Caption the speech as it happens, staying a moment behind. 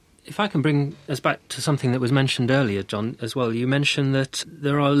I can bring us back to something that was mentioned earlier, John, as well. You mentioned that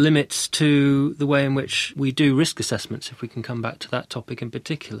there are limits to the way in which we do risk assessments, if we can come back to that topic in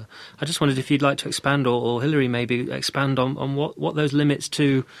particular. I just wondered if you'd like to expand, or Hilary maybe expand on what those limits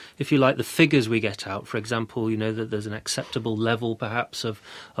to, if you like, the figures we get out. For example, that there's an acceptable level perhaps of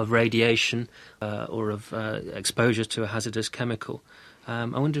radiation or of exposure to a hazardous chemical. I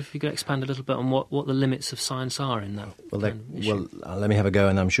wonder if you could expand a little bit on what the limits of science are in that. Let me have a go,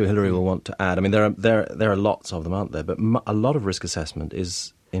 and I'm sure Hilary will want to add. I mean, there are lots of them, aren't there? But a lot of risk assessment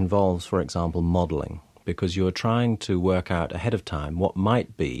involves, for example, modelling, because you're trying to work out ahead of time what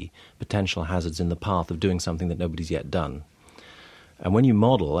might be potential hazards in the path of doing something that nobody's yet done. And when you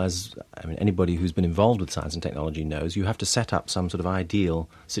model, anybody who's been involved with science and technology knows, you have to set up some sort of ideal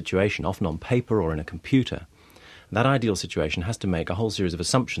situation, often on paper or in a computer. That ideal situation has to make a whole series of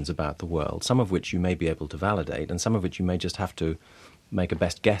assumptions about the world, some of which you may be able to validate and some of which you may just have to make a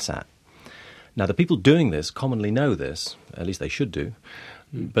best guess at. Now, the people doing this commonly know this, at least they should do,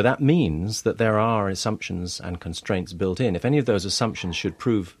 but that means that there are assumptions and constraints built in. If any of those assumptions should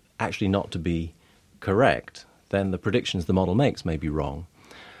prove actually not to be correct, then the predictions the model makes may be wrong.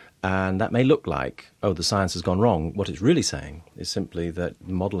 And that may look like, the science has gone wrong. What it's really saying is simply that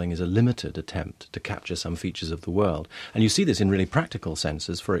modelling is a limited attempt to capture some features of the world. And you see this in really practical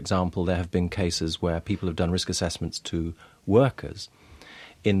senses. For example, there have been cases where people have done risk assessments to workers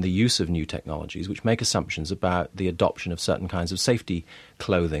in the use of new technologies, which make assumptions about the adoption of certain kinds of safety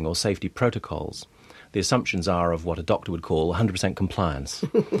clothing or safety protocols. The assumptions are of what a doctor would call 100% compliance.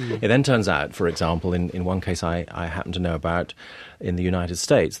 It then turns out, for example, in one case I happen to know about in the United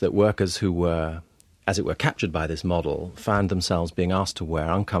States, that workers who were, as it were, captured by this model found themselves being asked to wear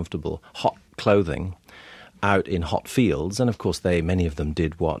uncomfortable, hot clothing out in hot fields. And, of course, many of them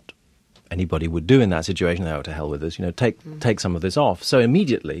did what anybody would do in that situation. They were to hell with us, take some of this off. So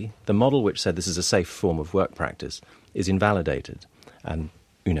immediately, the model which said this is a safe form of work practice is invalidated. And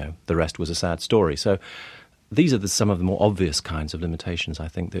the rest was a sad story. So these are some of the more obvious kinds of limitations, I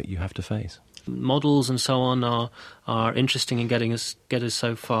think, that you have to face. Models and so on are interesting in get us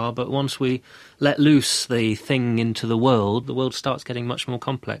so far, but once we let loose the thing into the world starts getting much more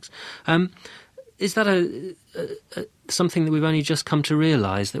complex. Is that something that we've only just come to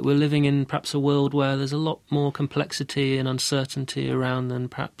realise, that we're living in perhaps a world where there's a lot more complexity and uncertainty around than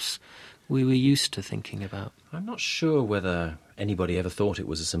perhaps we were used to thinking about? I'm not sure whether anybody ever thought it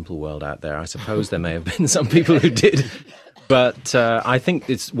was a simple world out there. I suppose there may have been some people who did. But I think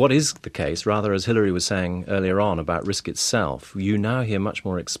it's what is the case, rather, as Hilary was saying earlier on about risk itself. You now hear much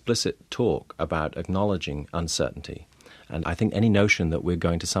more explicit talk about acknowledging uncertainty. And I think any notion that we're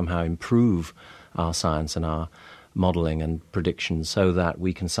going to somehow improve our science and our modelling and predictions so that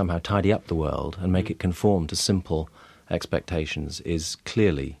we can somehow tidy up the world and make it conform to simple expectations is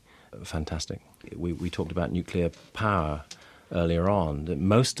clearly fantastic. We talked about nuclear power earlier on.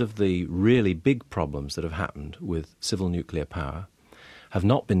 Most of the really big problems that have happened with civil nuclear power have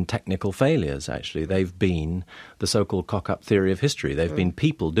not been technical failures, actually. They've been the so-called cock-up theory of history. They've been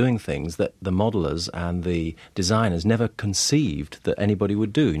people doing things that the modelers and the designers never conceived that anybody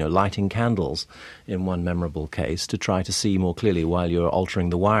would do. Lighting candles in one memorable case to try to see more clearly while you're altering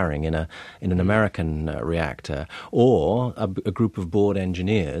the wiring in an American reactor, or a group of bored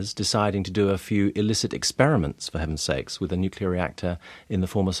engineers deciding to do a few illicit experiments, for heaven's sakes, with a nuclear reactor in the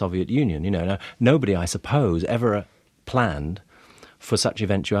former Soviet Union. Now, nobody, I suppose, ever planned for such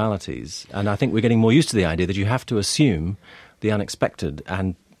eventualities. And I think we're getting more used to the idea that you have to assume the unexpected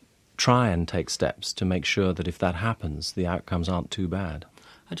and try and take steps to make sure that if that happens, the outcomes aren't too bad.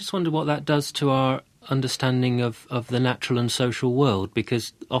 I just wonder what that does to our understanding of the natural and social world,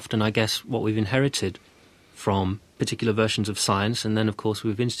 because often, I guess, what we've inherited from particular versions of science, and then, of course,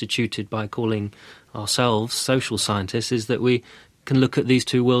 we've instituted by calling ourselves social scientists, is that we can look at these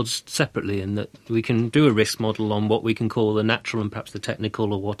two worlds separately, and that we can do a risk model on what we can call the natural and perhaps the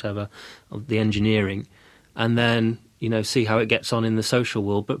technical or whatever of the engineering, and then see how it gets on in the social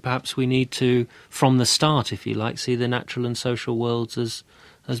world. But perhaps we need to, from the start, if you like, see the natural and social worlds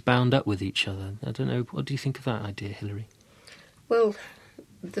as bound up with each other. I don't know, what do you think of that idea, Hilary? Well,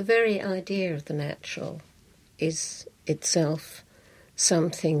 the very idea of the natural is itself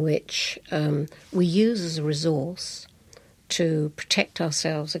something which we use as a resource to protect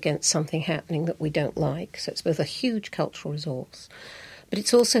ourselves against something happening that we don't like. So it's both a huge cultural resource, but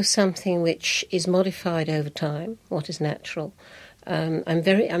it's also something which is modified over time, what is natural. I'm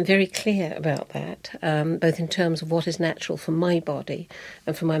very clear about that, both in terms of what is natural for my body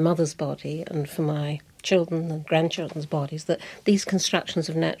and for my mother's body and for my children and grandchildren's bodies, that these constructions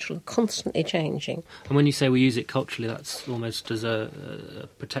of natural are constantly changing. And when you say we use it culturally, that's almost as a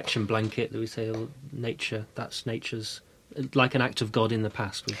protection blanket that we say, oh, nature, that's nature's, like an act of God in the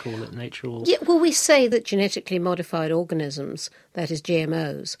past, we call it nature. Or... Yeah, well, we say that genetically modified organisms, that is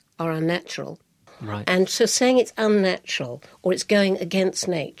GMOs, are unnatural. Right. And so saying it's unnatural or it's going against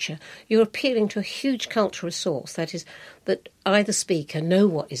nature, you're appealing to a huge cultural resource, that is, that I, the speaker, know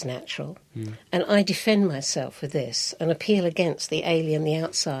what is natural, and I defend myself with this and appeal against the alien, the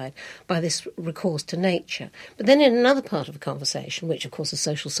outside, by this recourse to nature. But then in another part of the conversation, which of course as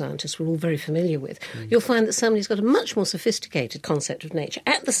social scientists we're all very familiar with, you'll find that somebody's got a much more sophisticated concept of nature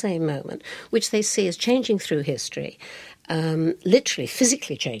at the same moment, which they see as changing through history, literally,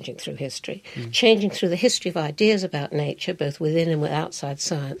 physically changing through history, changing through the history of ideas about nature, both within and outside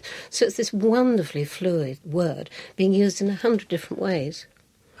science. So it's this wonderfully fluid word being used in 100 different ways.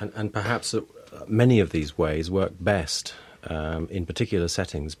 And perhaps many of these ways work best in particular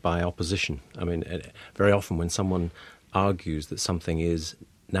settings by opposition. I mean, very often when someone argues that something is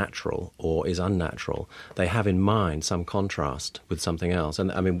natural or is unnatural, they have in mind some contrast with something else.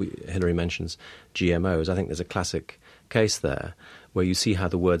 And I mean, Hilary mentions GMOs. I think there's a classic case there where you see how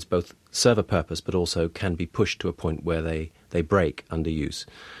the words both serve a purpose but also can be pushed to a point where they break under use.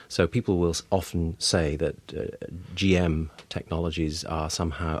 So people will often say that GM technologies are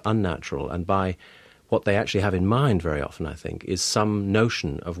somehow unnatural, and by what they actually have in mind very often, I think, is some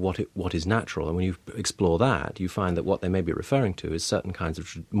notion of what is natural. And when you explore that, you find that what they may be referring to is certain kinds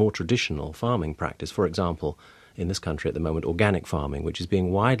of more traditional farming practice. For example, in this country at the moment, organic farming, which is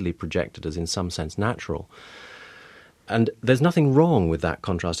being widely projected as in some sense natural. And there's nothing wrong with that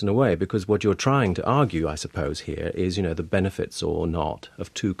contrast in a way, because what you're trying to argue, I suppose, here is, the benefits or not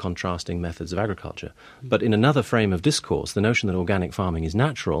of two contrasting methods of agriculture. But in another frame of discourse, the notion that organic farming is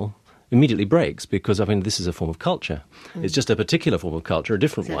natural immediately breaks, because, this is a form of culture. It's just a particular form of culture, a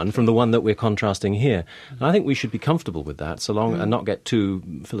different one from the one that we're contrasting here. And I think we should be comfortable with that, so long, and not get too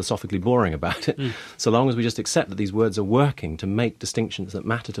philosophically boring about it, so long as we just accept that these words are working to make distinctions that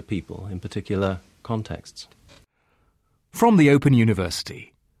matter to people in particular contexts. From the Open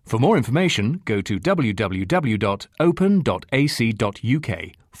University. For more information, go to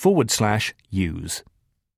www.open.ac.uk/use.